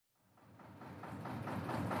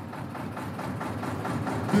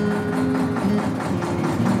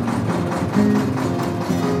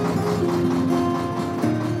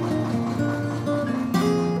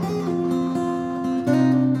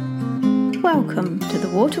Welcome to the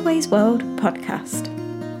Waterways World podcast.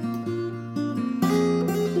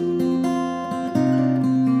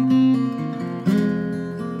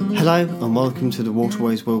 Hello and welcome to the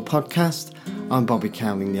Waterways World podcast. I'm Bobby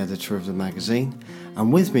Cowling, the editor of the magazine,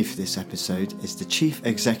 and with me for this episode is the Chief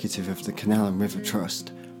Executive of the Canal River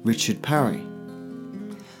Trust, Richard Parry.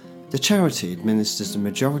 The charity administers the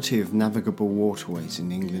majority of navigable waterways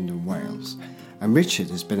in England and Wales, and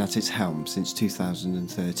Richard has been at its helm since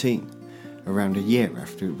 2013, around a year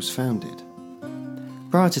after it was founded.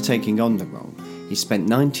 Prior to taking on the role, he spent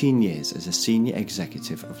 19 years as a senior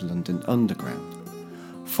executive of London Underground,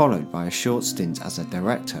 followed by a short stint as a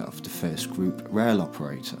director of the first group rail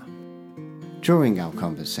operator. During our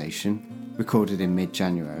conversation, recorded in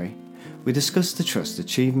mid-January, we discussed the Trust's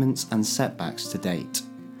achievements and setbacks to date,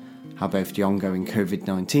 how both the ongoing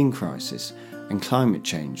COVID-19 crisis and climate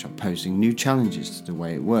change are posing new challenges to the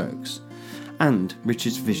way it works, and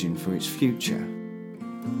Richard's vision for its future.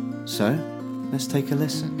 So, let's take a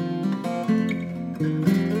listen.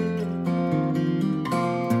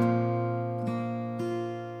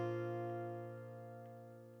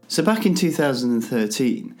 So back in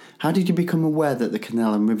 2013, how did you become aware that the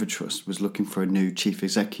Canal and River Trust was looking for a new chief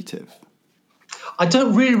executive? I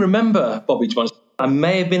don't really remember, Bobby, to be honest. I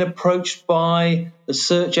may have been approached by a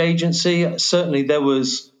search agency. Certainly there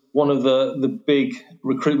was one of the big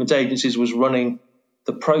recruitment agencies was running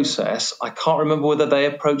the process. I can't remember whether they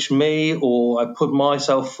approached me or I put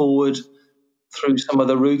myself forward through some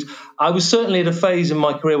other route. I was certainly at a phase in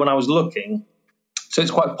my career when I was looking, so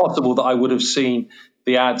it's quite possible that I would have seen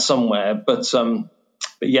the ad somewhere. But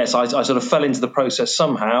yes, I sort of fell into the process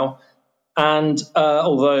somehow. And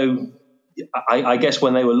although I guess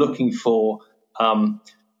when they were looking for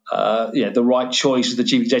the right choice as the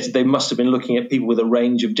chief executive, they must have been looking at people with a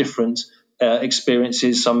range of different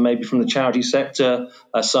experiences, some maybe from the charity sector,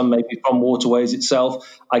 some maybe from Waterways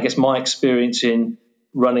itself. I guess my experience in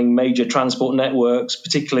running major transport networks,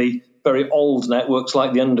 particularly very old networks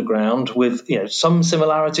like the Underground, with some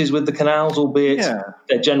similarities with the canals, albeit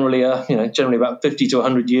they're generally about 50 to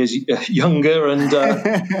 100 years younger. And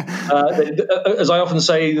as I often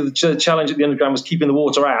say, the challenge at the Underground was keeping the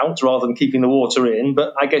water out rather than keeping the water in.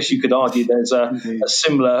 But I guess you could argue there's a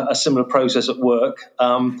similar process at work.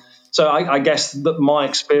 So I guess that my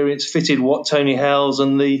experience fitted what Tony Hales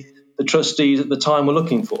and the trustees at the time were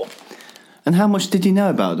looking for. And how much did you know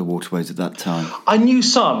about the waterways at that time? I knew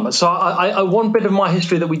some. So I one bit of my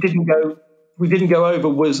history that we didn't go over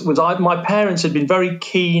was my parents had been very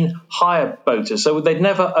keen hire boaters, so they'd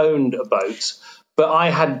never owned a boat. But I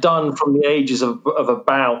had done from the ages of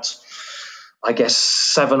about, I guess,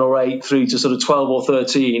 7 or 8 through to sort of 12 or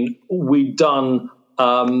 13. We'd done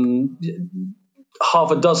half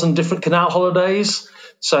a dozen different canal holidays.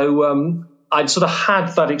 So I'd sort of had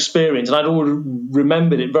that experience, and I'd already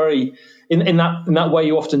remembered it very. In that way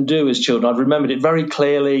you often do as children. I've remembered it very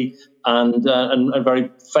clearly and very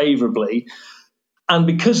favourably. And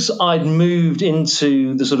because I'd moved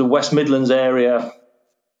into the sort of West Midlands area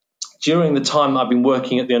during the time I've been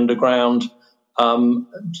working at the Underground,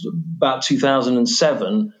 about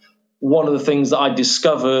 2007, one of the things that I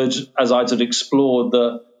discovered as I sort of explored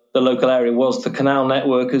the local area was the canal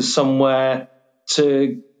network as somewhere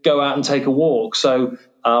to go out and take a walk. So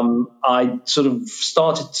I sort of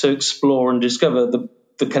started to explore and discover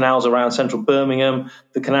the canals around central Birmingham,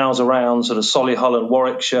 the canals around sort of Solihull and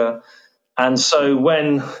Warwickshire. And so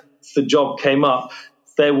when the job came up,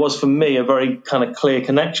 there was for me a very kind of clear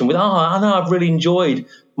connection with, I know I've really enjoyed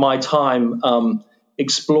my time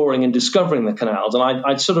exploring and discovering the canals. And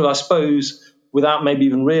I'd sort of, I suppose, without maybe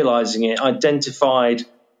even realising it, identified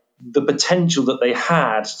the potential that they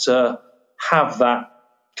had to have that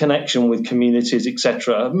connection with communities,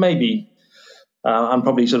 etc. Maybe I'm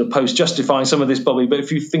probably sort of post-justifying some of this, Bobby, but if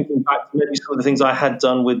you're thinking back to maybe some of the things I had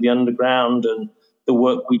done with the Underground and the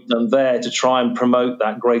work we'd done there to try and promote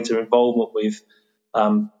that greater involvement with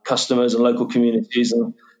customers and local communities,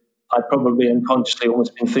 and I'd probably unconsciously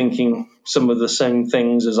almost been thinking some of the same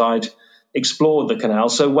things as I'd explored the canal.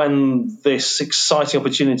 So when this exciting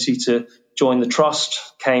opportunity to join the Trust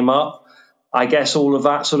came up, I guess all of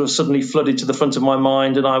that sort of suddenly flooded to the front of my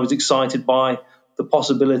mind, and I was excited by the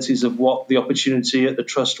possibilities of what the opportunity at the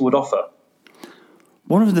Trust would offer.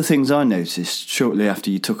 One of the things I noticed shortly after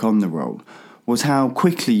you took on the role was how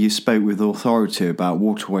quickly you spoke with authority about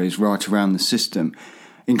waterways right around the system,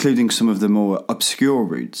 including some of the more obscure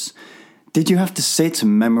routes. Did you have to sit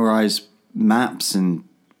and memorise maps and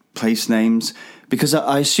place names? Because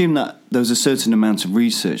I assume that there was a certain amount of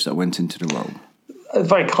research that went into the role.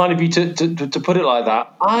 Very kind of you to put it like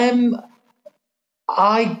that.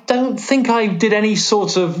 I don't think I did any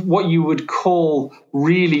sort of what you would call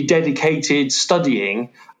really dedicated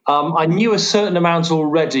studying. I knew a certain amount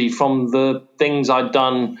already from the things I'd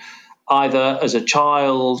done either as a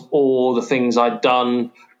child or the things I'd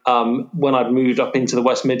done when I'd moved up into the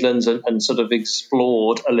West Midlands and sort of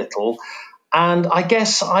explored a little. And I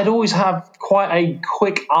guess I'd always have quite a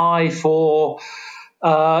quick eye for,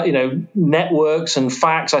 networks and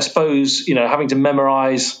facts. I suppose, having to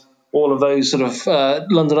memorize all of those sort of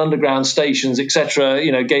London Underground stations, etc.,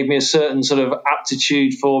 gave me a certain sort of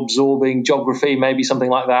aptitude for absorbing geography, maybe something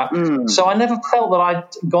like that. So I never felt that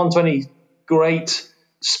I'd gone to any great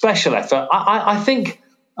special effort. I think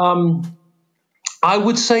I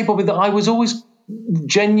would say, Bobby, that I was always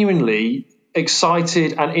genuinely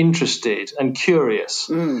excited and interested and curious.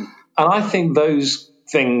 And I think those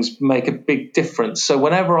things make a big difference. So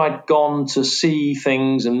whenever I'd gone to see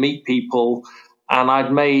things and meet people, and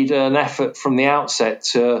I'd made an effort from the outset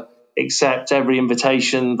to accept every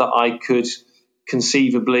invitation that I could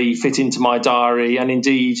conceivably fit into my diary, and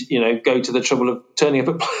indeed, go to the trouble of turning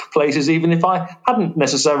up at places even if I hadn't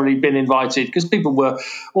necessarily been invited, because people were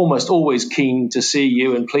almost always keen to see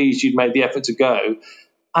you and pleased you'd made the effort to go.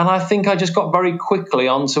 And I think I just got very quickly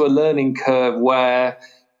onto a learning curve where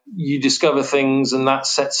you discover things and that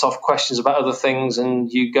sets off questions about other things,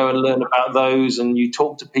 and you go and learn about those, and you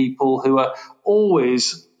talk to people who are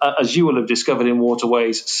always, as you will have discovered in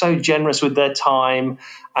Waterways, so generous with their time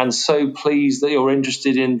and so pleased that you're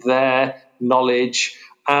interested in their knowledge.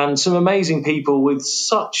 And some amazing people with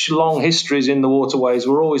such long histories in the Waterways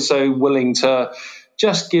were always so willing to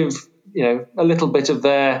just give, a little bit of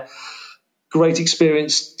their great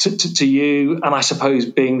experience to you. And I suppose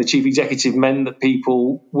being the chief executive meant that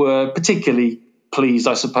people were particularly pleased,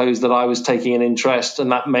 I suppose, that I was taking an interest,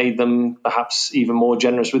 and that made them perhaps even more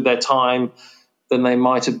generous with their time than they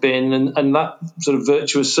might have been. And that sort of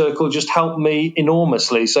virtuous circle just helped me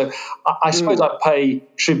enormously. So I suppose I pay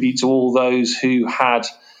tribute to all those who had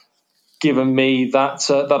given me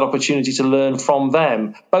that opportunity to learn from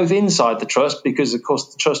them, both inside the Trust, because, of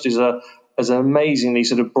course, the Trust is an amazingly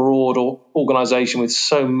sort of broad organisation with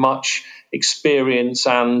so much experience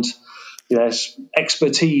and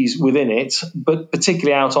expertise within it, but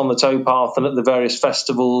particularly out on the towpath and at the various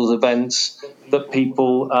festivals, events that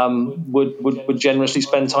people would generously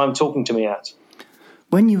spend time talking to me at.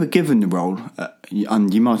 When you were given the role,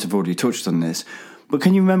 and you might have already touched on this, but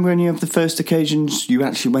can you remember any of the first occasions you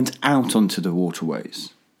actually went out onto the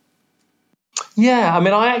waterways? Yeah,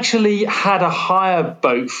 I actually had a hire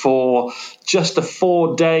boat for just a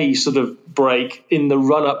 4-day sort of break in the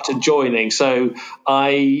run-up to joining. So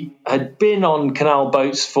I had been on canal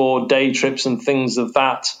boats for day trips and things of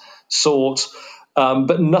that sort,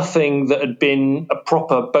 but nothing that had been a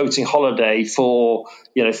proper boating holiday for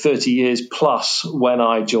 30 years plus when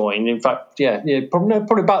I joined. In fact,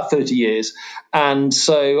 probably about 30 years. And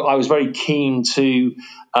so I was very keen to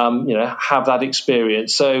have that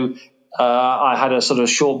experience. So I had a sort of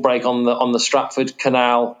short break on the Stratford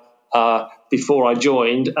Canal before I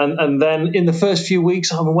joined, and then in the first few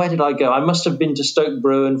weeks, where did I go? I must have been to Stoke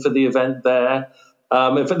Bruin for the event there.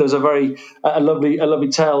 In fact, there was a lovely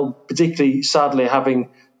tale, particularly sadly having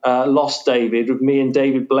lost David, with me and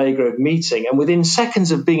David Blagrove meeting, and within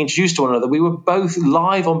seconds of being introduced to one another, we were both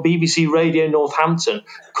live on BBC Radio Northampton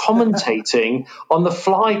commentating on the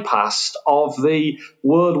fly past of the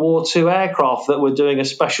World War II aircraft that were doing a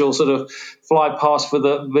special sort of fly past for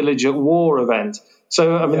the Village at War event.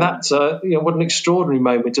 So, that's what an extraordinary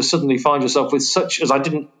moment to suddenly find yourself with such, as I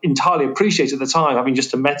didn't entirely appreciate at the time, having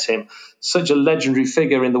just met him, such a legendary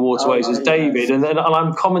figure in the waterways as David, and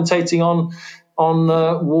I'm commentating on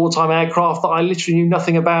wartime aircraft that I literally knew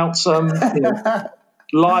nothing about,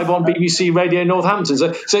 live on BBC Radio Northampton.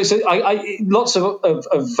 So I lots of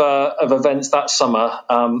events that summer.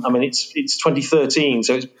 It's 2013,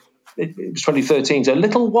 so it was 2013, so a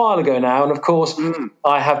little while ago now. And of course,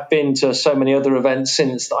 I have been to so many other events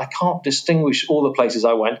since that I can't distinguish all the places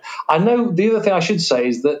I went. I know the other thing I should say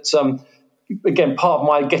is that, again, part of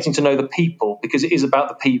my getting to know the people, because it is about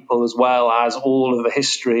the people as well as all of the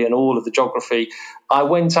history and all of the geography. I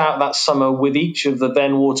went out that summer with each of the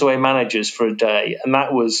then waterway managers for a day, and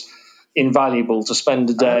that was invaluable to spend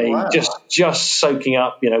a day just soaking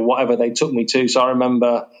up, whatever they took me to. So I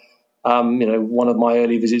remember, one of my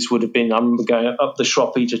early visits would have been, I remember going up the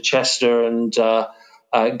Shroppie to Chester and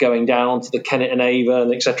going down onto the Kennet and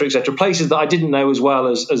Avon, et cetera, places that I didn't know as well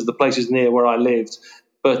as the places near where I lived.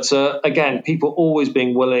 But again, people always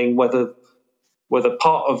being willing, whether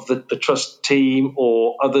part of the Trust team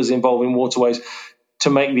or others involved in waterways, to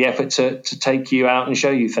make the effort to take you out and show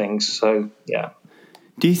you things. So, yeah.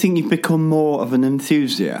 Do you think you've become more of an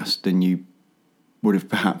enthusiast than you would have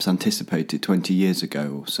perhaps anticipated 20 years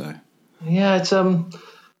ago or so? Yeah, it's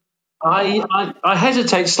I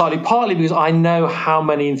hesitate slightly, partly because I know how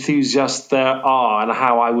many enthusiasts there are and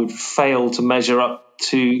how I would fail to measure up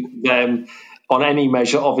to them on any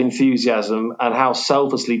measure of enthusiasm, and how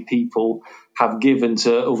selflessly people have given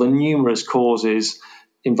to all the numerous causes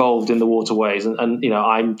involved in the waterways. And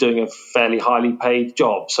I'm doing a fairly highly paid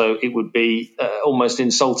job, so it would be almost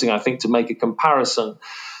insulting, I think, to make a comparison.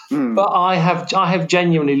 But I have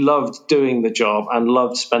genuinely loved doing the job and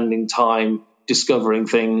loved spending time discovering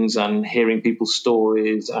things and hearing people's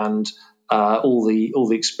stories and all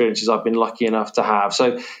the experiences I've been lucky enough to have.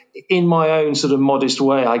 So in my own sort of modest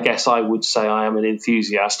way, I guess I would say I am an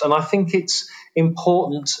enthusiast. And I think it's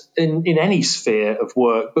important in any sphere of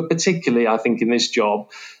work, but particularly I think in this job,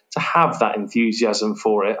 to have that enthusiasm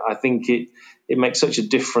for it. I think it makes such a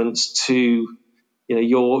difference to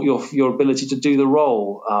your ability to do the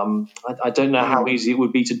role. I don't know how easy it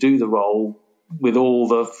would be to do the role with all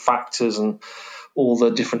the factors and all the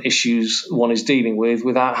different issues one is dealing with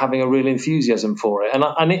without having a real enthusiasm for it.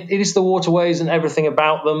 And it is the waterways and everything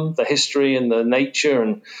about them, the history and the nature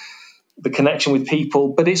and the connection with people,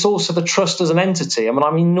 but it's also the trust as an entity. I mean,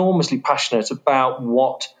 I'm enormously passionate about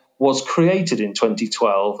what was created in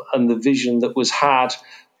 2012 and the vision that was had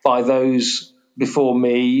by those before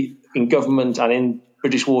me in government and in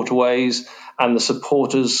British Waterways and the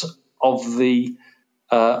supporters of the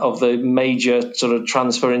major sort of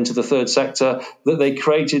transfer into the third sector, that they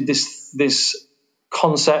created this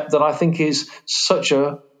concept that I think is such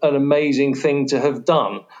an amazing thing to have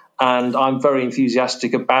done. And I'm very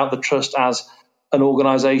enthusiastic about the Trust as an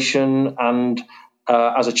organisation and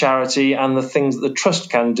as a charity, and the things that the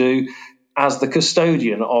Trust can do as the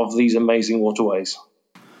custodian of these amazing waterways.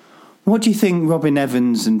 What do you think Robin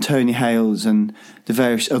Evans and Tony Hales and the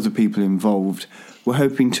various other people involved were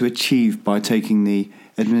hoping to achieve by taking the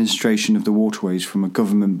administration of the waterways from a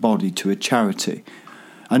government body to a charity?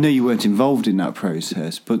 I know you weren't involved in that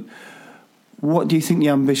process, but what do you think the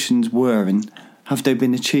ambitions were, and have they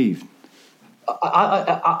been achieved?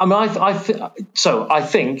 I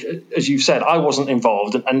think, as you've said, I wasn't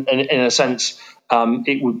involved, and in a sense,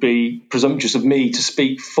 it would be presumptuous of me to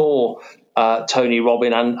speak for Tony,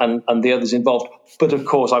 Robin, and the others involved. But of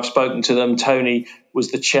course, I've spoken to them. Tony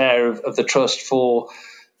was the chair of the Trust for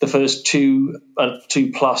the first two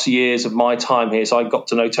plus years of my time here, so I got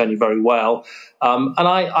to know Tony very well. And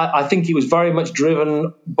I think he was very much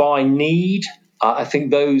driven by need. I think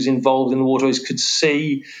those involved in the waterways could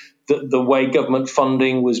see that the way government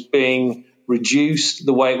funding was being reduced,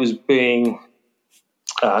 the way it was being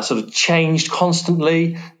sort of changed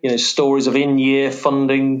constantly, stories of in-year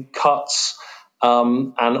funding cuts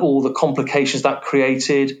and all the complications that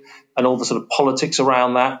created and all the sort of politics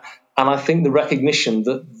around that. And I think the recognition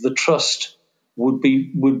that the Trust would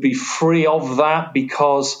be free of that,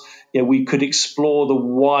 because we could explore the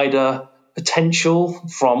wider potential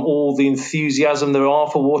from all the enthusiasm there are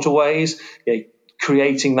for waterways,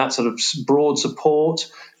 creating that sort of broad support,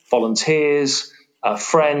 volunteers,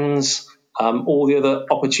 friends, all the other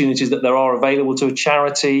opportunities that there are available to a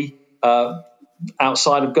charity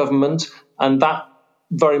outside of government. And that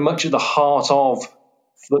very much at the heart of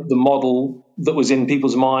the model that was in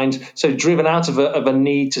people's mind. So driven out of a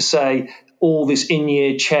need to say all this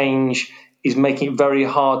in-year change is making it very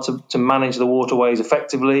hard to manage the waterways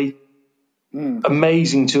effectively.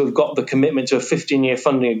 Amazing to have got the commitment to a 15-year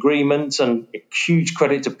funding agreement, and huge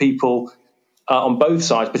credit to people on both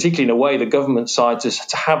sides, particularly in a way the government side,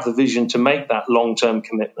 to have the vision to make that long-term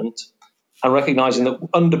commitment, and recognising that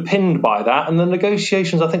underpinned by that, and the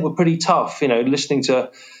negotiations I think were pretty tough. Listening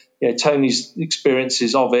to Tony's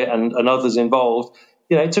experiences of it and others involved,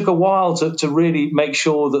 it took a while to really make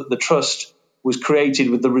sure that the Trust was created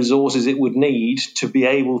with the resources it would need to be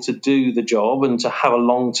able to do the job and to have a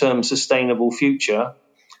long-term sustainable future.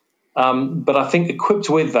 But I think equipped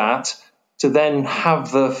with that, to then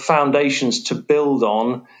have the foundations to build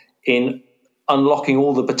on in unlocking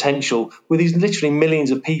all the potential with these literally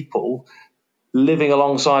millions of people living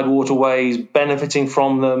alongside waterways, benefiting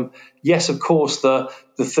from them. Yes, of course, the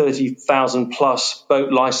 30,000 plus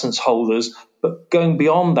boat licence holders, but going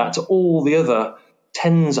beyond that to all the other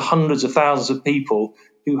tens, hundreds of thousands of people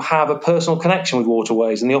who have a personal connection with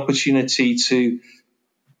waterways, and the opportunity to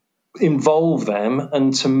involve them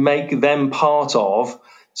and to make them part of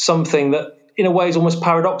something that in a way is almost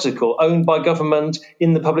paradoxical. Owned by government,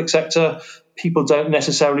 in the public sector, people don't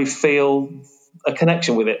necessarily feel a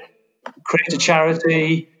connection with it. Create a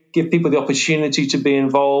charity, give people the opportunity to be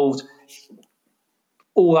involved,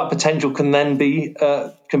 all that potential can then be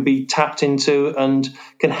tapped into and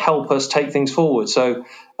can help us take things forward. So,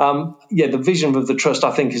 the vision of the trust,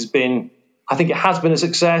 I think, it has been a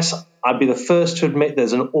success. I'd be the first to admit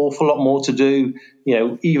there's an awful lot more to do.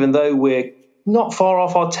 Even though we're not far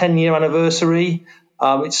off our 10-year anniversary,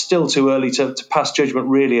 it's still too early to pass judgment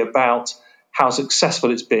really about how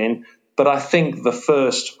successful it's been. But I think the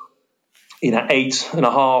first,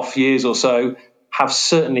 8.5 years or so have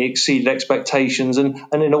certainly exceeded expectations and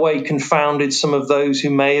in a way confounded some of those who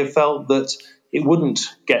may have felt that it wouldn't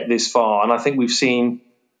get this far. And I think we've seen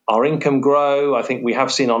our income grow. I think we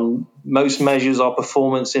have seen on most measures our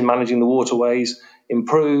performance in managing the waterways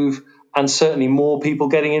improve, and certainly more people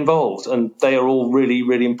getting involved. And they are all really,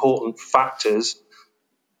 really important factors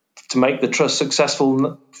to make the trust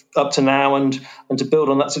successful up to now and to build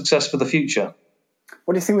on that success for the future.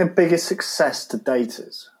 What do you think the biggest success to date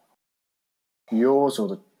is? Yours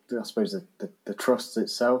or the trust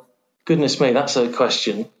itself? Goodness me, that's a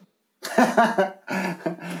question.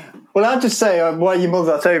 Well, I'd just say, while you mull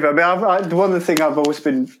that over, one of the things I've always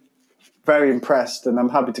been very impressed, and I'm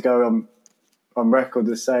happy to go on record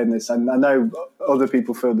as saying this, and I know other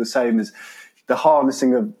people feel the same, is the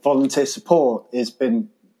harnessing of volunteer support has been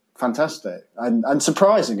fantastic and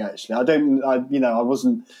surprising, actually. I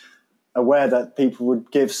wasn't aware that people would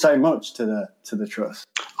give so much to the trust.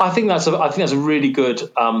 I think that's a really good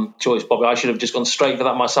choice, Bobby. I should have just gone straight for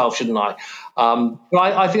that myself, shouldn't I? But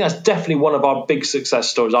I think that's definitely one of our big success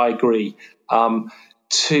stories. I agree. Of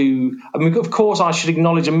course, I should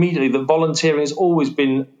acknowledge immediately that volunteering has always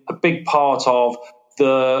been a big part of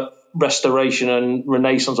the restoration and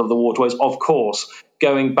renaissance of the waterways. Of course,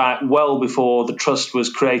 going back well before the trust was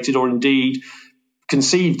created or indeed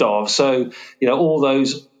conceived of. So, all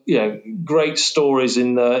those great stories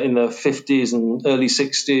in the 50s and early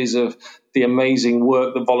 60s of the amazing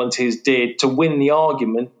work that volunteers did to win the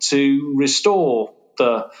argument to restore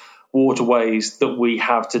the waterways that we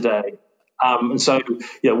have today. And so,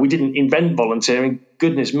 we didn't invent volunteering,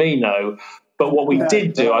 goodness me, no. But what we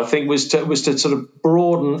did do, I think, was to sort of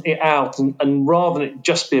broaden it out and rather than it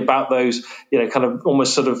just be about those, kind of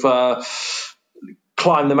almost sort of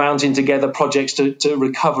climb the mountain together projects to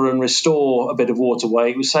recover and restore a bit of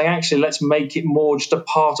waterway. It was saying, actually, let's make it more just a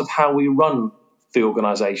part of how we run the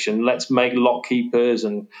organisation. Let's make lock keepers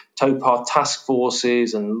and towpath task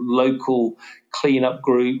forces and local clean-up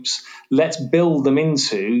groups. Let's build them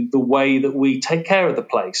into the way that we take care of the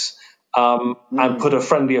place and put a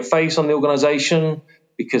friendlier face on the organisation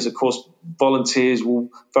because, of course, volunteers will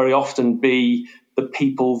very often be the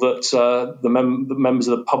people that the members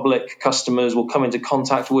of the public, customers, will come into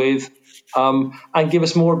contact with and give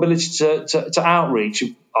us more ability to outreach.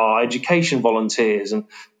 Our education volunteers and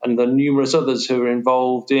the numerous others who are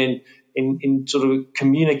involved in sort of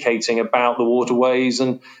communicating about the waterways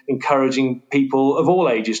and encouraging people of all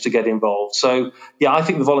ages to get involved. So, I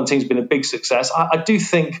think the volunteering has been a big success. I do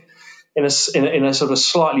think in a sort of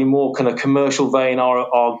slightly more kind of commercial vein,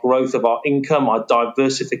 our growth of our income, our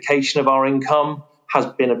diversification of our income has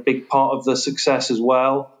been a big part of the success as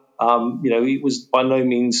well. It was by no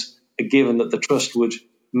means a given that the trust would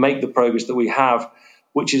make the progress that we have,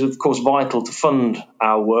 which is of course vital to fund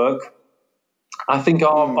our work. I think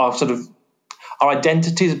our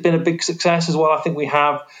identity has been a big success as well. I think we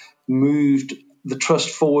have moved the trust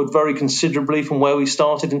forward very considerably from where we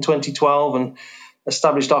started in 2012 and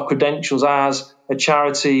established our credentials as a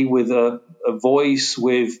charity with a voice,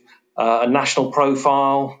 with a national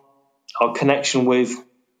profile, our connection with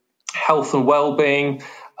health and well-being,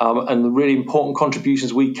 and the really important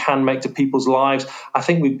contributions we can make to people's lives. I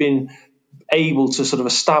think we've been able to sort of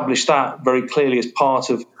establish that very clearly as part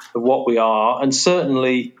of what we are. And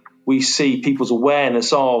certainly we see people's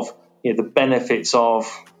awareness of the benefits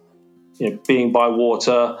of being by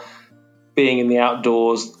water, being in the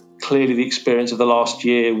outdoors. Clearly the experience of the last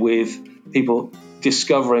year with people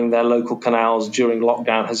discovering their local canals during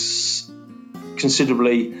lockdown has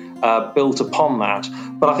considerably built upon that.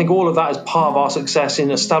 But I think all of that is part of our success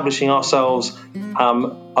in establishing ourselves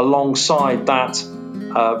alongside that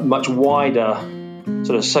much wider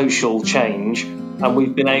sort of social change, and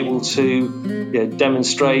we've been able to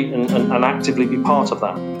demonstrate and actively be part of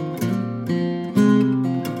that.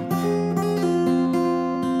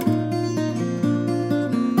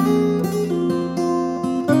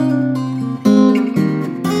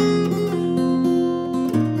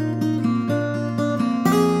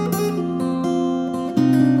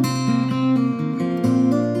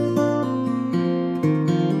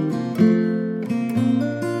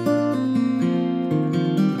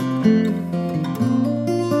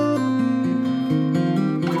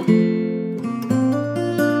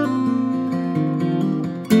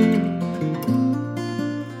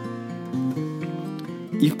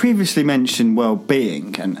 previously mentioned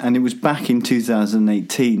well-being, and it was back in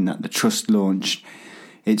 2018 that the Trust launched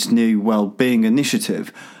its new well-being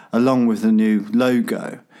initiative, along with a new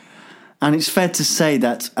logo. And it's fair to say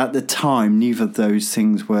that at the time, neither of those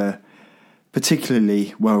things were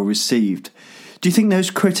particularly well received. Do you think those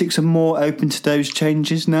critics are more open to those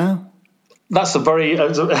changes now? That's a very.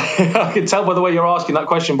 I can tell by the way you're asking that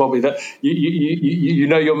question, Bobby, that you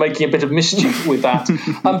know you're making a bit of mischief with that.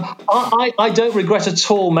 I don't regret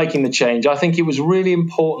at all making the change. I think it was really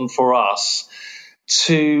important for us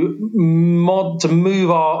to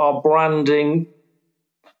move our branding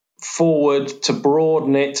forward, to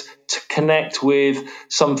broaden it, to connect with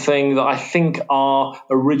something that I think our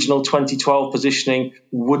original 2012 positioning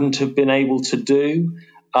wouldn't have been able to do,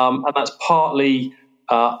 and that's partly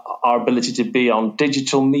our ability to be on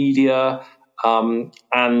digital media,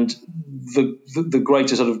 and the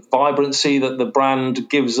greater sort of vibrancy that the brand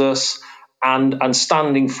gives us, and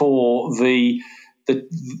standing for the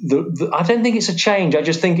I don't think it's a change. I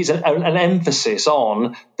just think it's an emphasis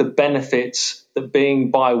on the benefits that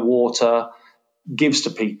being by water gives to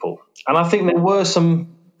people. And I think there were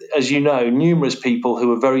some, as you know, numerous people who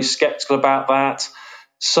were very sceptical about that.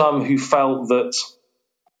 Some who felt that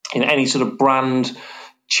any sort of brand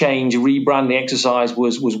change, rebranding exercise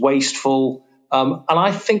was wasteful. And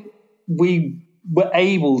I think we were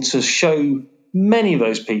able to show many of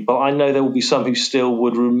those people. I know there will be some who still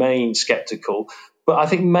would remain sceptical, but I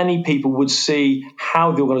think many people would see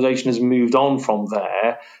how the organisation has moved on from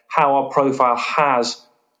there, how our profile has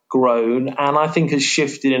grown, and I think has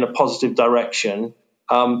shifted in a positive direction.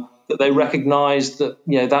 That they recognise that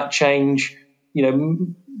that change,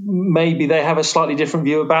 maybe they have a slightly different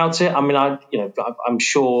view about it. I mean, I'm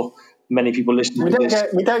sure many people listening to this.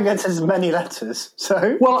 We don't get as many letters,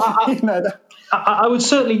 so well, I would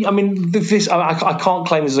certainly. I mean, I can't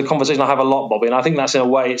claim this is a conversation I have a lot, Bobby, and I think that's in a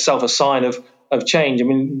way itself a sign of change. I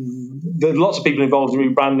mean, lots of people involved in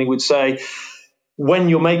rebranding would say, when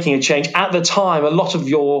you're making a change at the time, a lot of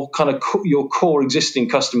your your core existing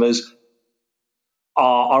customers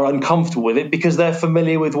are uncomfortable with it because they're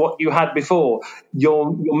familiar with what you had before.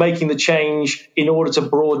 You're making the change in order to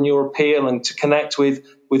broaden your appeal and to connect with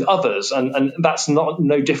others, and that's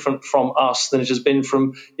no different from us than it has been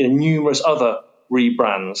from numerous other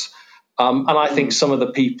rebrands. And I think some of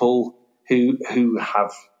the people who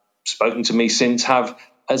have spoken to me since have,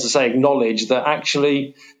 as I say, acknowledged that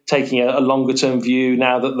actually taking a longer term view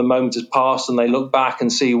now that the moment has passed and they look back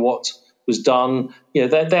and see what was done,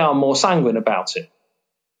 they are more sanguine about it.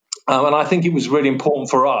 And I think it was really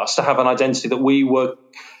important for us to have an identity that we were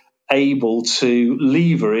able to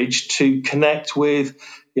leverage to connect with,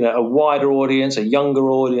 a wider audience, a younger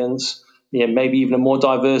audience, maybe even a more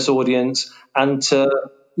diverse audience, and to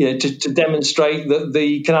demonstrate that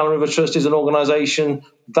the Canal River Trust is an organisation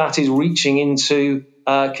that is reaching into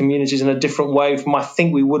communities in a different way from I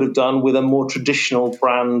think we would have done with a more traditional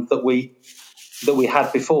brand that we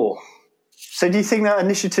had before. So, do you think that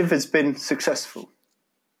initiative has been successful?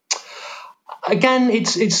 Again,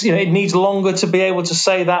 it's it needs longer to be able to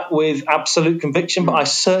say that with absolute conviction, but I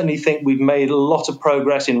certainly think we've made a lot of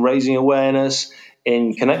progress in raising awareness,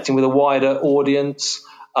 in connecting with a wider audience,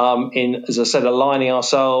 in, as I said, aligning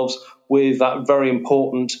ourselves with that very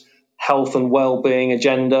important health and well-being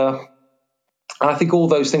agenda. And I think all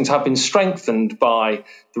those things have been strengthened by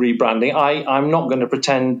the rebranding. I'm not going to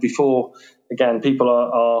pretend before, again, people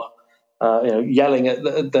are yelling at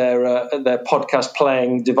their podcast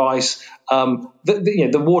playing device.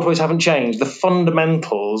 The waterways haven't changed. The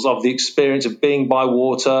fundamentals of the experience of being by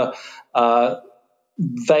water,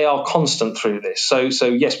 they are constant through this. So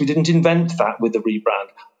yes, we didn't invent that with the rebrand.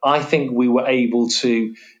 I think we were able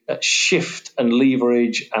to shift and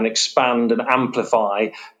leverage and expand and amplify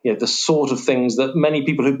the sort of things that many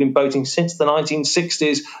people who've been boating since the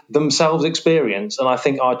 1960s themselves experience. And I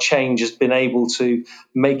think our change has been able to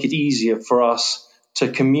make it easier for us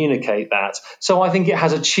to communicate that. So I think it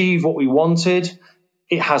has achieved what we wanted.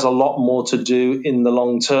 It has a lot more to do in the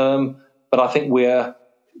long term, but I think we're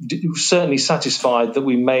certainly satisfied that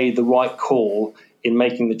we made the right call in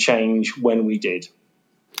making the change when we did.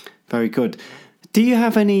 Very good. Do you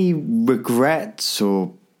have any regrets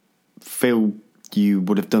or feel you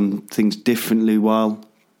would have done things differently while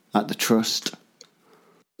at the Trust?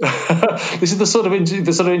 This is the sort of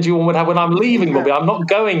interview one would have when I'm leaving, Bobby. I'm not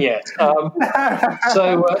going yet,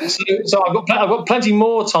 so I've got plenty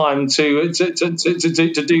more time to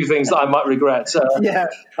do things that I might regret.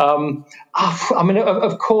 I mean,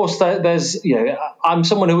 of course, there's I'm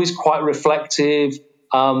someone who is quite reflective.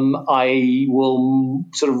 I will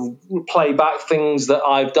sort of play back things that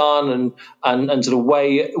I've done and sort of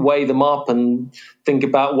weigh them up and think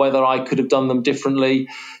about whether I could have done them differently.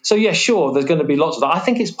 So yeah, sure, there's going to be lots of that. I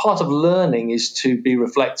think it's part of learning is to be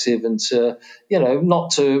reflective and to,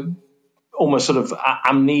 not to almost sort of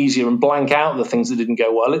amnesia and blank out the things that didn't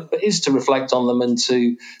go well, but is to reflect on them and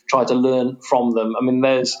to try to learn from them. I mean,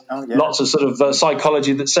 there's lots of sort of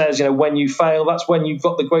psychology that says, when you fail, that's when you've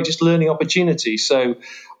got the greatest learning opportunity. So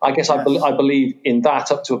I guess I believe in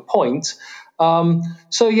that up to a point. I'm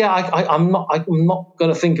not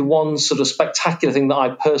going to think of one sort of spectacular thing that I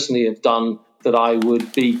personally have done that I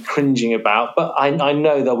would be cringing about, but I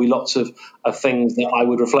know there'll be lots of things that I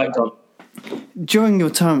would reflect on. During your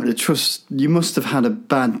time at the Trust, you must have had a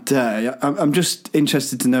bad day. I'm just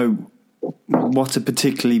interested to know what a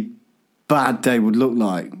particularly bad day would look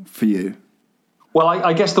like for you. Well,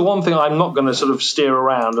 I guess the one thing I'm not going to sort of steer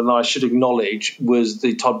around and I should acknowledge was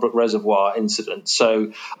the Toddbrook Reservoir incident.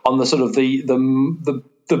 So on the sort of the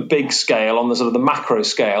big scale, on the sort of the macro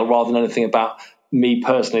scale, rather than anything about me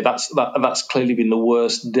personally, that's clearly been the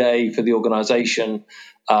worst day for the organisation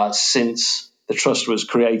since the Trust was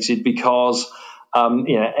created, because an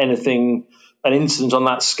incident on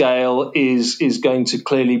that scale is going to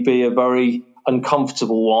clearly be a very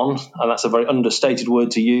uncomfortable one, and that's a very understated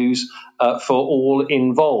word to use for all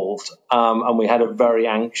involved. And we had a very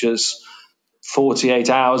anxious 48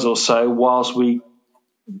 hours or so whilst we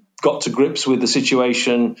got to grips with the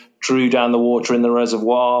situation, drew down the water in the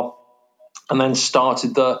reservoir, and then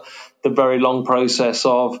started the very long process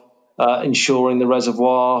of ensuring the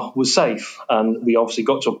reservoir was safe. And we obviously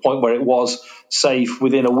got to a point where it was safe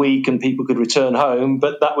within a week and people could return home,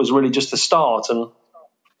 but that was really just the start. And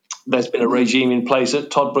there's been a regime in place at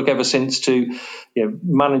Toddbrook ever since to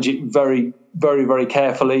manage it very, very, very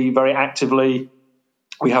carefully, very actively.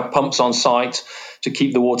 We have pumps on site to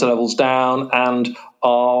keep the water levels down and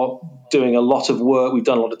are doing a lot of work. We've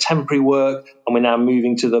done a lot of temporary work, and we're now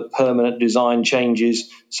moving to the permanent design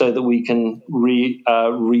changes so that we can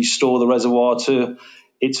restore the reservoir to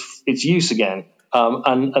its use again.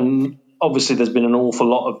 And obviously there's been an awful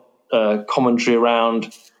lot of commentary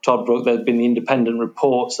around Toddbrook. There have been the independent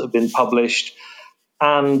reports that have been published.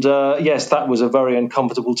 And yes, that was a very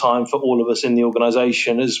uncomfortable time for all of us in the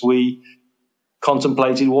organisation as we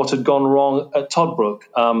contemplated what had gone wrong at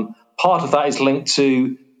Toddbrook. Part of that is linked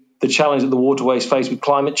to the challenge that the waterways face with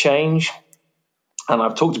climate change. And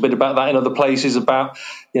I've talked a bit about that in other places, about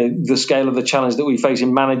the scale of the challenge that we face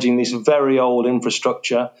in managing this very old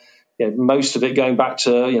infrastructure. Most of it going back to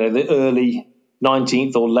the early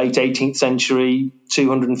 19th or late 18th century,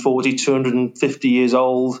 240, 250 years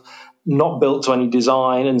old, not built to any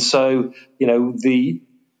design. And so, the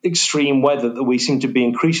extreme weather that we seem to be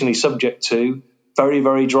increasingly subject to, very,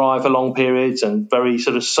 very dry for long periods and very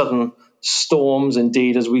sort of sudden storms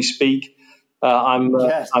indeed as we speak. I'm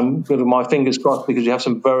good with my fingers crossed because you have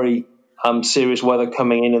some very serious weather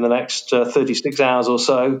coming in the next 36 hours or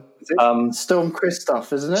so. Storm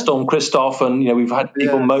Christoph, isn't it? Storm Christoph, and we've had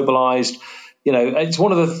people mobilised. It's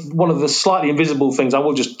one of the slightly invisible things. I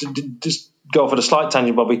will just go off at a slight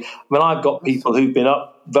tangent, Bobby. I mean, I've got people who've been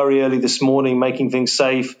up very early this morning making things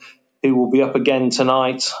safe, who will be up again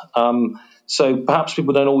tonight. So perhaps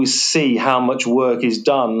people don't always see how much work is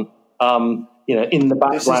done, in the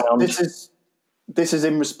background. This is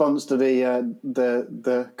in response to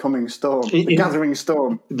the coming storm, gathering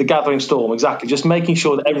storm. The gathering storm, exactly. Just making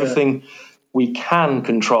sure that everything we can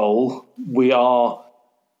control, we are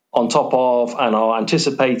on top of and are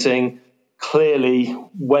anticipating. Clearly,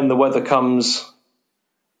 when the weather comes,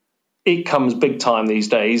 it comes big time these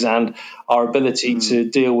days, and our ability to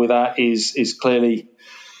deal with that is clearly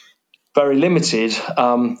very limited.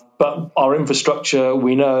 But our infrastructure,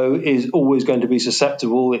 we know, is always going to be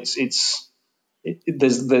susceptible. There's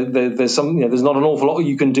not an awful lot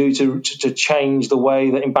you can do to change the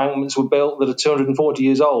way that embankments were built that are 240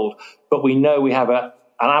 years old. But we know we have an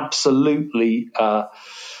absolutely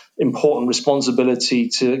important responsibility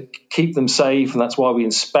to keep them safe, and that's why we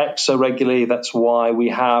inspect so regularly. That's why we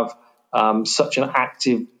have such an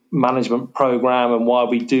active management program, and why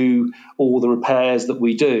we do all the repairs that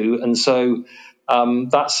we do. And so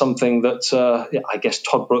that's something that I guess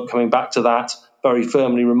Toddbrook, coming back to that, very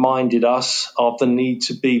firmly reminded us of the need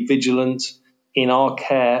to be vigilant in our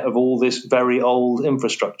care of all this very old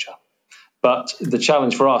infrastructure. But the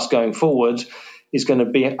challenge for us going forward is going to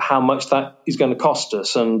be how much that is going to cost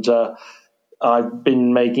us. And I've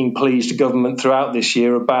been making pleas to government throughout this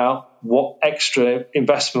year about what extra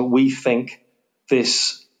investment we think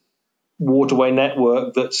this waterway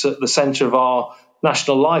network that's at the centre of our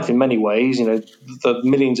national life in many ways, the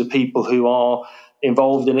millions of people who are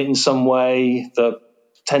involved in it in some way, the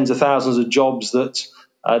tens of thousands of jobs that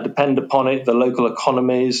depend upon it, the local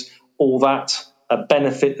economies, all that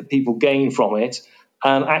benefit that people gain from it,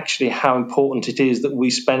 and actually how important it is that we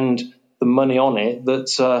spend the money on it,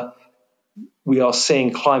 that we are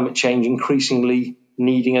seeing climate change increasingly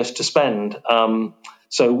needing us to spend.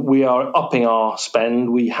 So we are upping our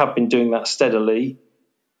spend. We have been doing that steadily,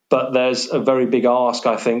 but there's a very big ask,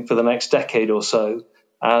 I think, for the next decade or so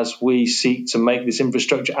as we seek to make this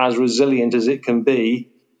infrastructure as resilient as it can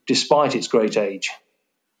be, despite its great age.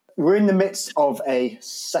 We're in the midst of a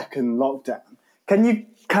second lockdown. Can you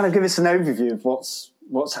kind of give us an overview of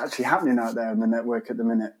what's actually happening out there on the network at the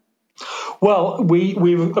minute? Well, we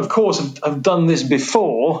of course have done this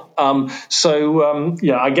before,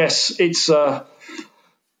 I guess it's a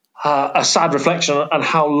sad reflection on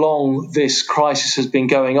how long this crisis has been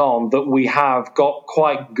going on, that we have got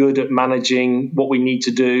quite good at managing what we need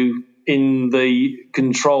to do in the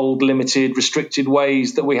controlled, limited, restricted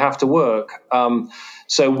ways that we have to work.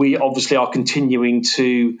 So we obviously are continuing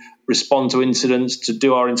to respond to incidents, to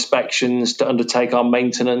do our inspections, to undertake our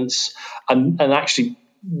maintenance, and actually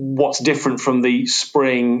what's different from the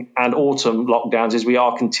spring and autumn lockdowns is we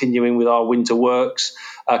are continuing with our winter works.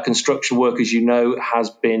 Construction work, as you know, has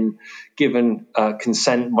been given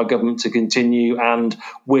consent by government to continue, and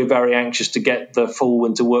we're very anxious to get the full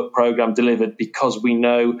winter work programme delivered because we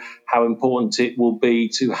know how important it will be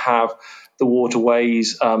to have the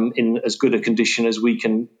waterways in as good a condition as we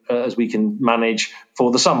can manage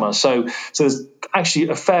for the summer. So there's actually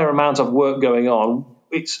a fair amount of work going on.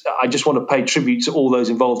 I just want to pay tribute to all those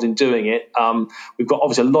involved in doing it. We've got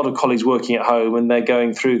obviously a lot of colleagues working at home and they're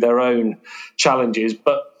going through their own challenges,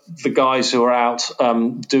 but the guys who are out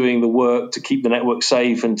doing the work to keep the network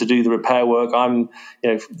safe and to do the repair work, I'm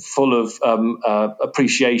full of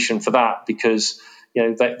appreciation for that, because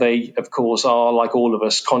they of course are, like all of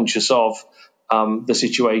us, conscious of the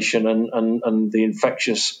situation and the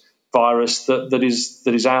infectious virus that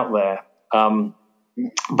is out there.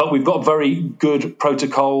 But we've got very good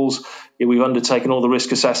protocols. We've undertaken all the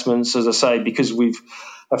risk assessments, as I say, because we've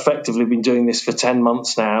effectively been doing this for 10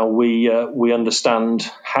 months now. We understand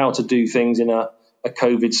how to do things in a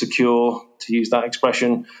COVID secure, to use that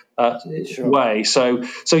expression, way. So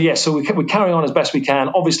we're carrying on as best we can.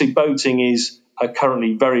 Obviously, boating is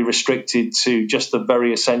currently very restricted to just the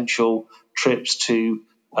very essential trips to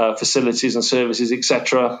facilities and services,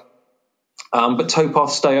 etc. But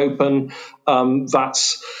towpaths stay open.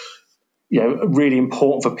 That's really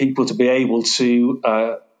important for people to be able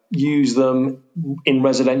to use them in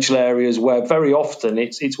residential areas where very often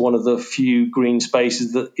it's one of the few green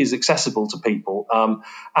spaces that is accessible to people.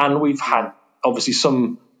 And we've had obviously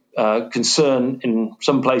some concern in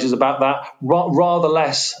some places about that, rather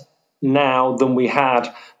less now than we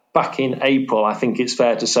had back in April, I think it's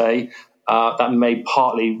fair to say. That may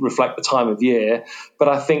partly reflect the time of year, but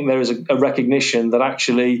I think there is a recognition that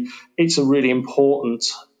actually it's a really important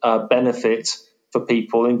benefit for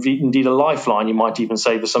people, indeed a lifeline, you might even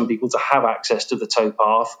say, for some people to have access to the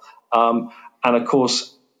towpath. And of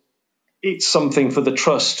course, it's something for the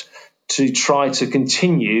Trust to try to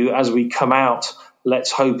continue as we come out,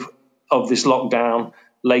 let's hope, of this lockdown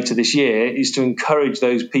later this year, is to encourage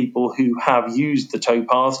those people who have used the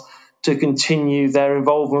towpath to continue their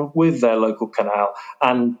involvement with their local canal,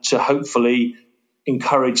 and to hopefully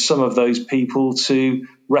encourage some of those people to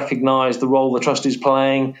recognise the role the Trust is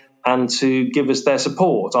playing and to give us their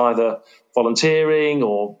support, either volunteering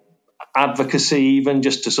or advocacy, even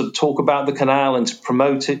just to sort of talk about the canal and to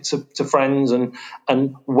promote it to friends. And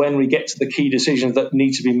when we get to the key decisions that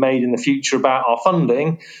need to be made in the future about our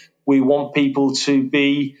funding, we want people to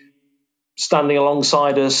be standing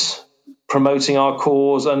alongside us, promoting our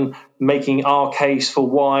cause and making our case for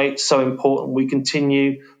why it's so important we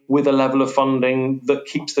continue with a level of funding that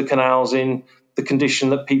keeps the canals in the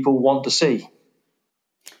condition that people want to see.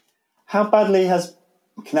 How badly has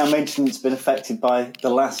canal maintenance been affected by the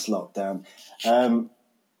last lockdown?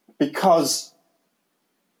 Because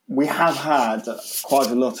we have had quite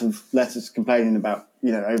a lot of letters complaining about,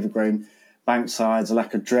 overgrown bank sides, a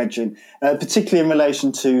lack of dredging, particularly in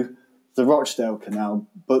relation to the Rochdale Canal,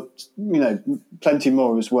 but, plenty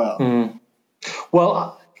more as well. Mm.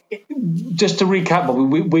 Well, just to recap,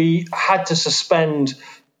 Bobby, we had to suspend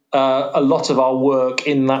a lot of our work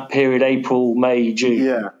in that period, April, May, June.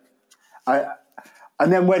 Yeah.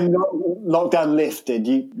 And then when lockdown lifted,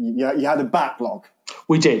 you had a backlog.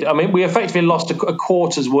 We did. I mean, we effectively lost a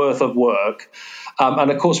quarter's worth of work.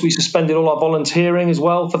 And, of course, we suspended all our volunteering as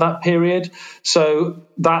well for that period. So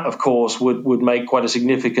that, of course, would make quite a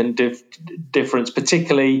significant difference,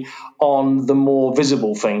 particularly on the more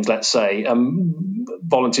visible things, let's say.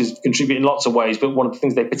 volunteers contribute in lots of ways, but one of the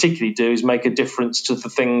things they particularly do is make a difference to the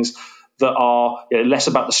things that are less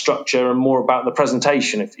about the structure and more about the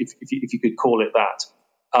presentation, if you could call it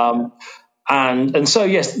that. And so,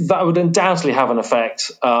 yes, that would undoubtedly have an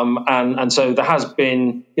effect. And so there has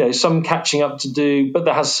been some catching up to do, but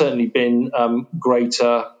there has certainly been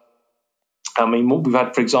greater. I mean, we've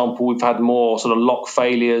had more sort of lock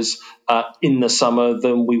failures in the summer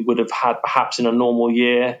than we would have had perhaps in a normal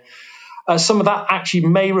year. Some of that actually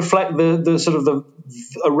may reflect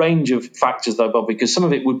a range of factors, though, Bob, because some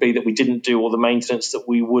of it would be that we didn't do all the maintenance that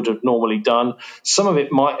we would have normally done. Some of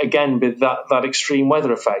it might, again, be that extreme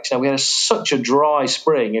weather effect. Now, we had such a dry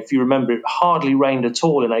spring. If you remember, it hardly rained at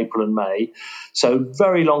all in April and May. So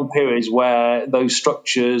very long periods where those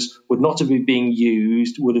structures would not have been being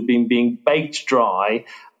used, would have been being baked dry.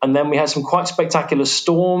 And then we had some quite spectacular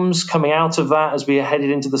storms coming out of that as we headed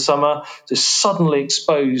into the summer, so suddenly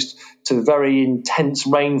exposed to very intense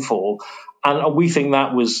rainfall. And we think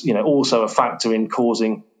that was, also a factor in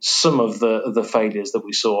causing some of the failures that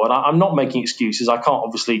we saw. And I'm not making excuses. I can't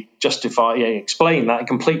obviously explain that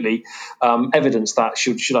completely, evidence that,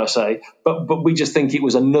 should I say. But we just think it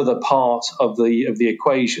was another part of the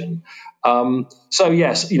equation. So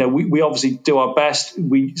yes, we obviously do our best.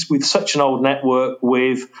 With such an old network,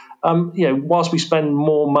 with whilst we spend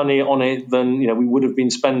more money on it than we would have been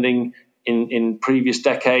spending in previous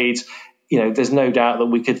decades, there's no doubt that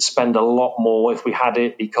we could spend a lot more if we had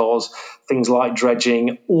it, because things like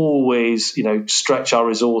dredging always stretch our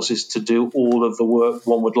resources to do all of the work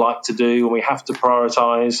one would like to do, and we have to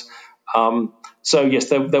prioritise. So yes,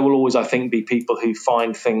 there will always, I think, be people who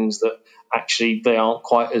find things that actually they aren't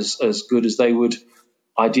quite as good as they would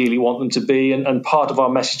ideally want them to be. And part of our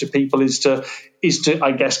message to people is to,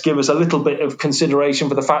 I guess, give us a little bit of consideration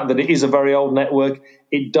for the fact that it is a very old network.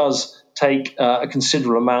 It does take a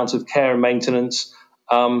considerable amount of care and maintenance.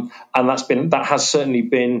 And that has certainly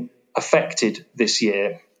been affected this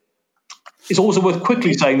year. It's also worth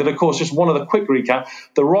quickly saying that, of course, just one other quick recap,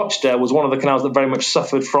 the Rochdale was one of the canals that very much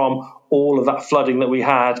suffered from all of that flooding that we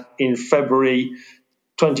had in February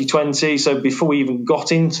 2020. So before we even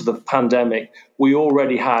got into the pandemic, we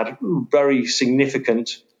already had very significant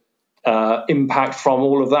impact from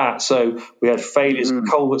all of that. So we had failures of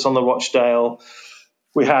culverts on the Rochdale.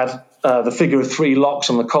 We had the figure of 3 locks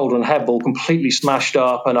on the Calder and Hebble completely smashed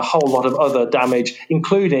up, and a whole lot of other damage,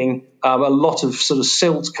 including a lot of sort of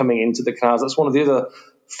silt coming into the canals. That's one of the other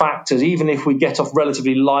factors. Even if we get off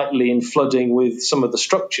relatively lightly in flooding with some of the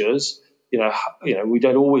structures, we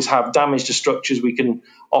don't always have damage to structures. We can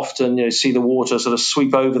often see the water sort of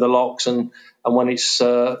sweep over the locks, and when it's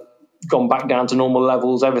gone back down to normal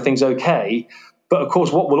levels, everything's okay. But of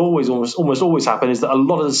course, what will almost always happen is that a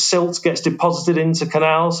lot of the silt gets deposited into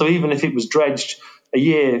canals. So even if it was dredged a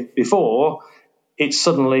year before, it's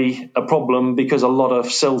suddenly a problem because a lot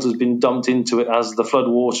of silt has been dumped into it as the flood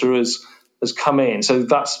water has come in. So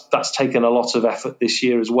that's taken a lot of effort this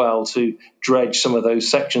year as well to dredge some of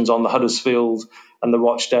those sections on the Huddersfield and the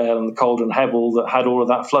Rochdale and the Calder and Hebble that had all of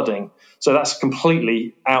that flooding. So that's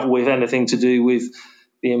completely out with anything to do with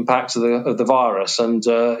the impact of the virus. And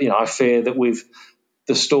I fear that with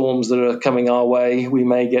the storms that are coming our way, we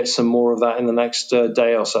may get some more of that in the next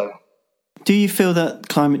day or so. Do you feel that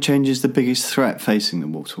climate change is the biggest threat facing the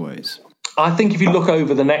waterways? I think if you look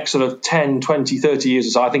over the next sort of 10, 20, 30 years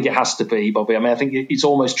or so, I think it has to be, Bobby. I mean, I think it's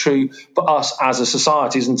almost true for us as a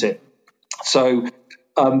society, isn't it? So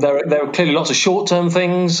there are clearly lots of short-term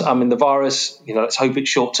things. I mean, the virus, let's hope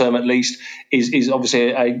it's short-term at least, is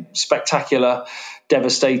obviously a spectacular,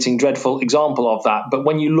 devastating, dreadful example of that. But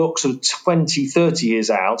when you look sort of 20, 30 years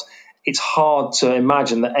out, it's hard to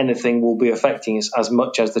imagine that anything will be affecting us as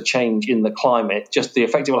much as the change in the climate, just the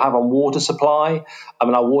effect it will have on water supply. I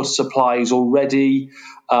mean, our water supply is already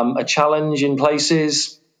a challenge in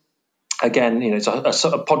places. Again, it's a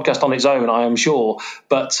podcast on its own, I am sure.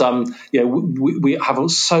 But, we have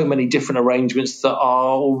so many different arrangements that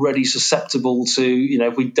are already susceptible to,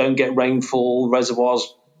 if we don't get rainfall,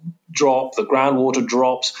 reservoirs drop, the groundwater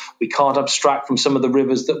drops, we can't abstract from some of the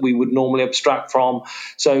rivers that we would normally abstract from.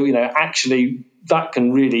 So, actually, that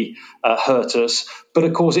can really hurt us. But,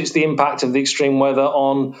 of course, it's the impact of the extreme weather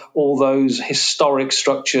on all those historic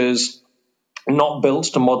structures not built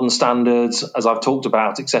to modern standards, as I've talked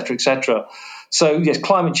about, et cetera, et cetera. So, yes,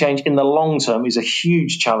 climate change in the long term is a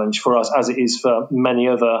huge challenge for us, as it is for many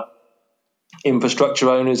other infrastructure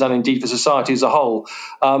owners and indeed for society as a whole.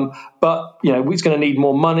 But, it's going to need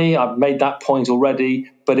more money. I've made that point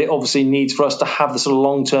already, but it obviously needs for us to have the sort of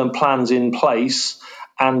long-term plans in place.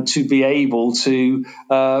 and to be able to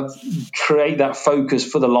create that focus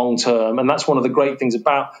for the long term. And that's one of the great things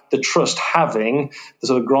about the trust having the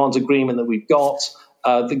sort of grant agreement that we've got,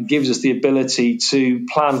 that gives us the ability to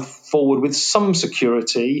plan forward with some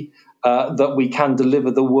security that we can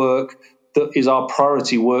deliver the work that is our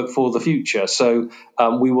priority work for the future. So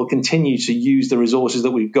we will continue to use the resources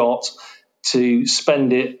that we've got to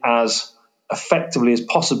spend it as effectively as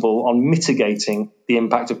possible on mitigating the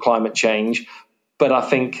impact of climate change. But I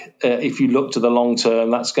think if you look to the long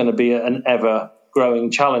term, that's going to be an ever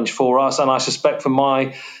growing challenge for us. And I suspect for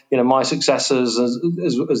my successors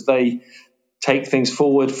as they take things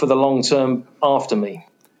forward for the long term after me.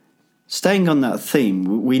 Staying on that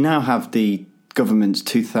theme, we now have the government's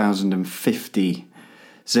 2050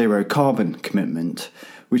 zero carbon commitment,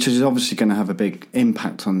 which is obviously going to have a big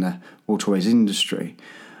impact on the waterways industry.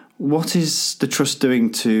 What is the Trust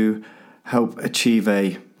doing to help achieve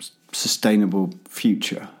a sustainable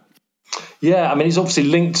future? Yeah, I mean, it's obviously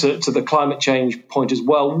linked to the climate change point as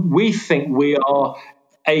well. We think we are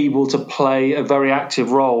able to play a very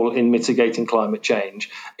active role in mitigating climate change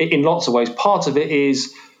in lots of ways. Part of it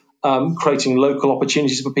is creating local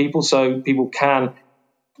opportunities for people, so people can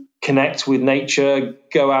connect with nature,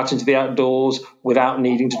 go out into the outdoors without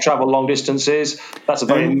needing to travel long distances. That's a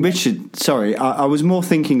very... Richard, sorry, I was more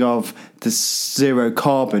thinking of the zero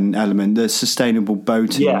carbon element, the sustainable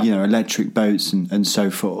boating, electric boats and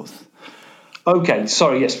so forth. Okay,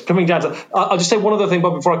 sorry, yes. Coming down to, I'll just say one other thing,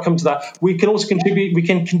 Bob, before I come to that. We can also contribute. We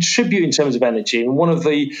can contribute in terms of energy, and one of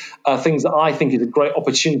the things that I think is a great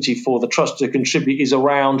opportunity for the Trust to contribute is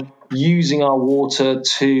around using our water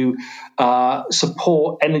to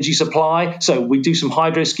support energy supply. So we do some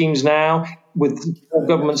hydro schemes now. With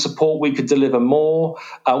government support, we could deliver more.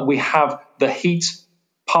 We have the heat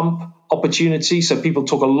pump opportunity. So people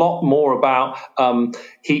talk a lot more about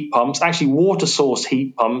heat pumps. Actually, water-sourced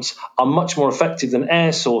heat pumps are much more effective than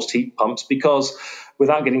air-sourced heat pumps because,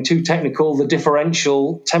 without getting too technical, the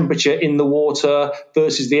differential temperature in the water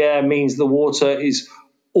versus the air means the water is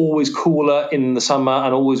always cooler in the summer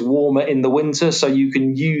and always warmer in the winter. So you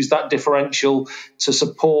can use that differential to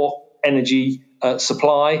support energy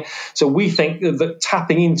supply. So we think that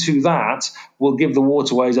tapping into that will give the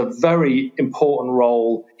waterways a very important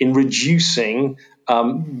role in reducing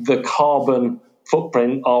the carbon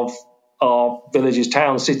footprint of our villages,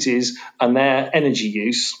 towns, cities, and their energy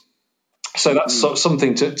use. So that's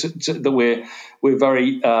something that we're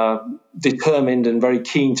very determined and very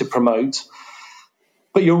keen to promote.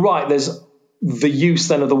 But you're right, there's the use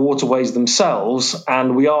then of the waterways themselves,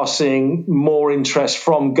 and we are seeing more interest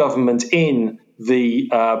from government in the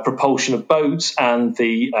propulsion of boats and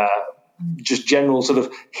the just general sort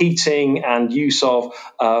of heating and use of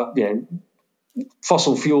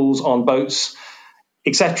fossil fuels on boats,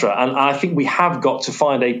 etc. And I think we have got to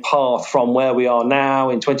find a path from where we are now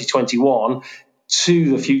in 2021 to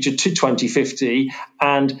the future, to 2050,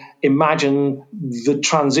 and imagine the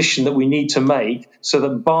transition that we need to make so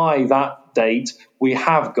that by that date we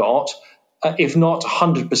have got, if not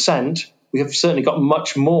 100%, we have certainly got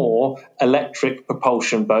much more electric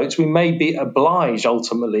propulsion boats. We may be obliged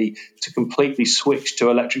ultimately to completely switch to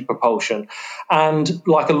electric propulsion. And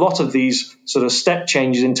like a lot of these sort of step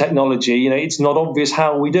changes in technology, it's not obvious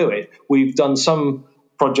how we do it. We've done some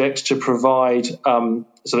projects to provide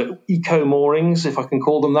sort of eco moorings, if I can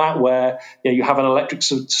call them that, where you have an electric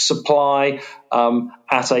supply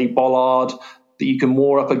at a bollard that you can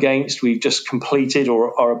moor up against. We've just completed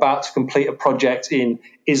or are about to complete a project in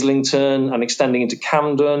Islington and extending into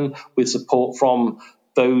Camden with support from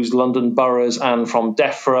those London boroughs and from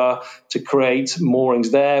DEFRA to create moorings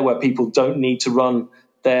there where people don't need to run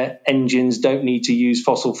their engines, don't need to use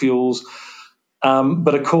fossil fuels.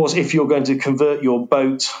 But of course, if you're going to convert your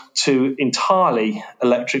boat to entirely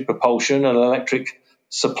electric propulsion and electric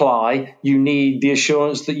supply, you need the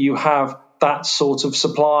assurance that you have that sort of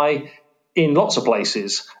supply in lots of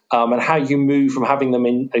places. And how you move from having them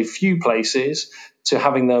in a few places to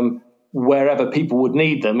having them wherever people would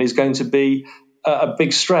need them is going to be a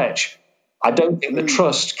big stretch. I don't think the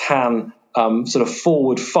Trust can sort of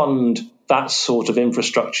forward fund that sort of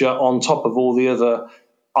infrastructure on top of all the other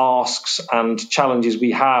asks and challenges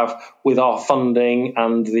we have with our funding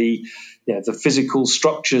and the physical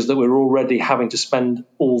structures that we're already having to spend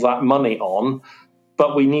all that money on.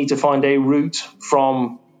 But we need to find a route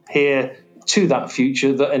from here to that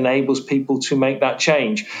future that enables people to make that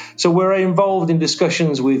change. So we're involved in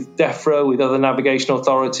discussions with DEFRA, with other navigation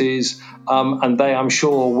authorities, and they, I'm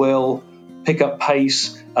sure, will pick up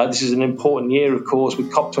pace. This is an important year, of course,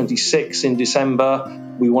 with COP26 in December.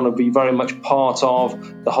 We want to be very much part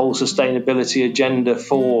of the whole sustainability agenda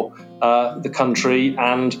for the country,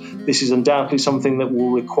 and this is undoubtedly something that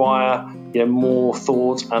will require more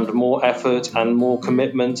thought and more effort and more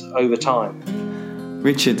commitment over time.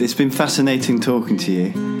 Richard, it's been fascinating talking to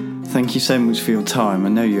you. Thank you so much for your time. I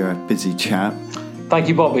know you're a busy chap. Thank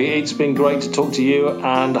you, Bobby. It's been great to talk to you,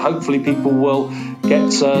 and hopefully people will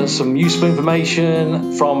get some useful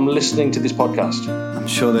information from listening to this podcast. I'm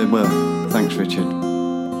sure they will. Thanks, Richard.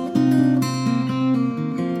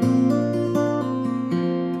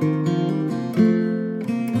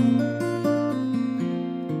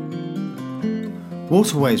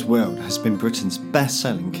 Waterways World has been Britain's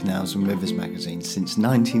best-selling Canals and Rivers magazine since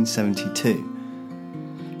 1972.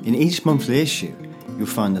 In each monthly issue, you'll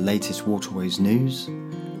find the latest waterways news,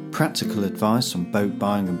 practical advice on boat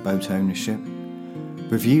buying and boat ownership,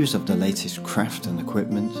 reviews of the latest craft and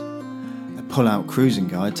equipment, a pull-out cruising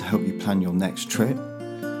guide to help you plan your next trip,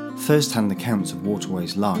 first-hand accounts of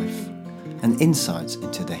waterways life, and insights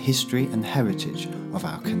into the history and heritage of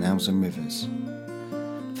our canals and rivers.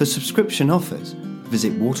 For subscription offers,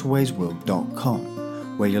 visit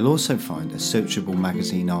waterwaysworld.com, where you'll also find a searchable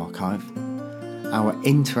magazine archive, our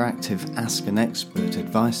interactive Ask an Expert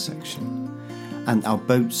advice section, and our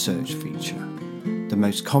boat search feature, the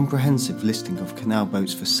most comprehensive listing of canal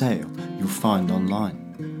boats for sale you'll find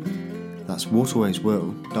online. That's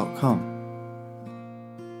waterwaysworld.com.